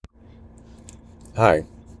Hi,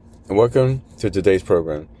 and welcome to today's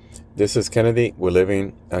program. This is Kennedy. We're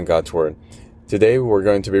living on God's Word. Today we're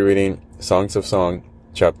going to be reading Songs of Song,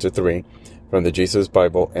 Chapter 3, from the Jesus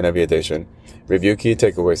Bible NIV edition, review key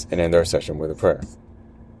takeaways, and end our session with a prayer.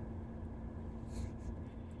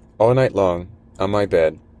 All night long, on my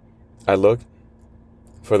bed, I looked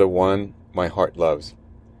for the one my heart loves.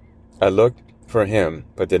 I looked for him,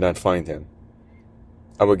 but did not find him.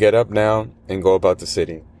 I would get up now and go about the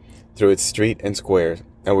city, through its street and squares,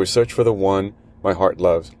 and would search for the one my heart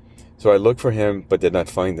loves. So I looked for him, but did not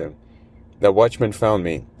find him. The watchmen found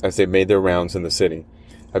me, as they made their rounds in the city.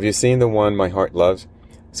 Have you seen the one my heart loves?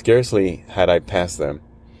 Scarcely had I passed them,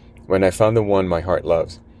 when I found the one my heart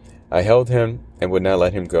loves. I held him, and would not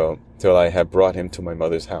let him go, till I had brought him to my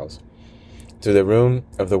mother's house, to the room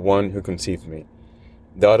of the one who conceived me.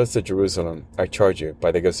 Daughters of Jerusalem, I charge you,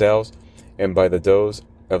 by the gazelles, and by the does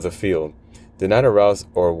of the field, do not arouse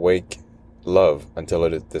or wake love until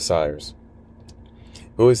it desires.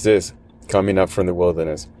 Who is this coming up from the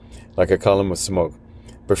wilderness, like a column of smoke,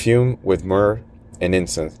 perfumed with myrrh and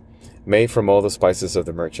incense, made from all the spices of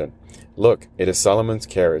the merchant? Look, it is Solomon's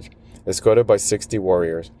carriage, escorted by 60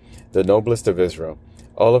 warriors, the noblest of Israel,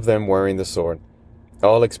 all of them wearing the sword,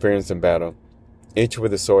 all experienced in battle, each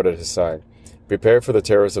with a sword at his side, prepared for the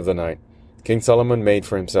terrors of the night. King Solomon made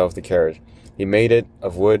for himself the carriage. He made it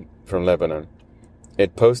of wood from Lebanon.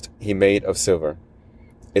 Its post he made of silver,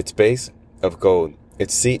 its base of gold.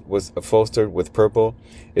 Its seat was upholstered with purple,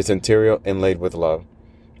 its interior inlaid with love.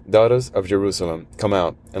 Daughters of Jerusalem, come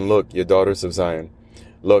out, and look, you daughters of Zion.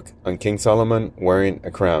 Look on King Solomon wearing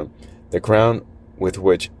a crown, the crown with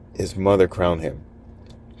which his mother crowned him.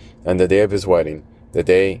 On the day of his wedding, the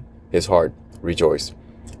day his heart rejoiced.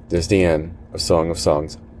 This is the end of Song of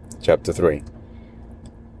Songs, chapter 3.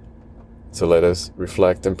 So let us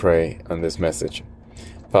reflect and pray on this message.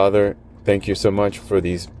 Father, thank you so much for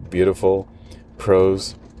these beautiful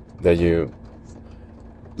prose that you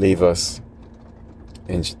leave us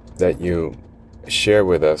and that you share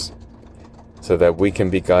with us, so that we can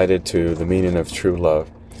be guided to the meaning of true love,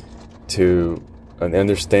 to an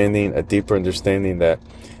understanding, a deeper understanding that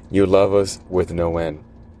you love us with no end.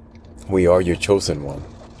 We are your chosen one.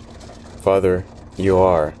 Father, you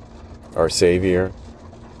are our Savior,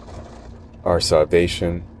 our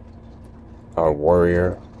salvation, our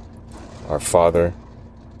warrior, our Father,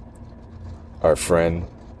 our friend.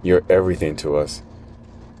 You're everything to us.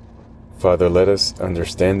 Father, let us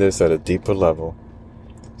understand this at a deeper level,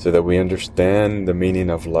 so that we understand the meaning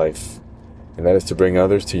of life, and that is to bring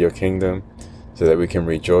others to your kingdom, so that we can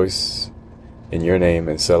rejoice in your name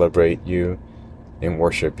and celebrate you and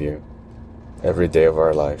worship you every day of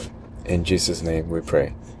our life. In Jesus' name we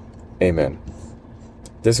pray. Amen.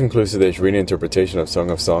 This concludes today's reading and interpretation of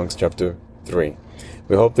Song of Songs, chapter 3.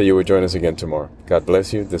 We hope that you will join us again tomorrow. God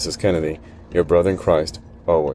bless you. This is Kennedy, your brother in Christ, always.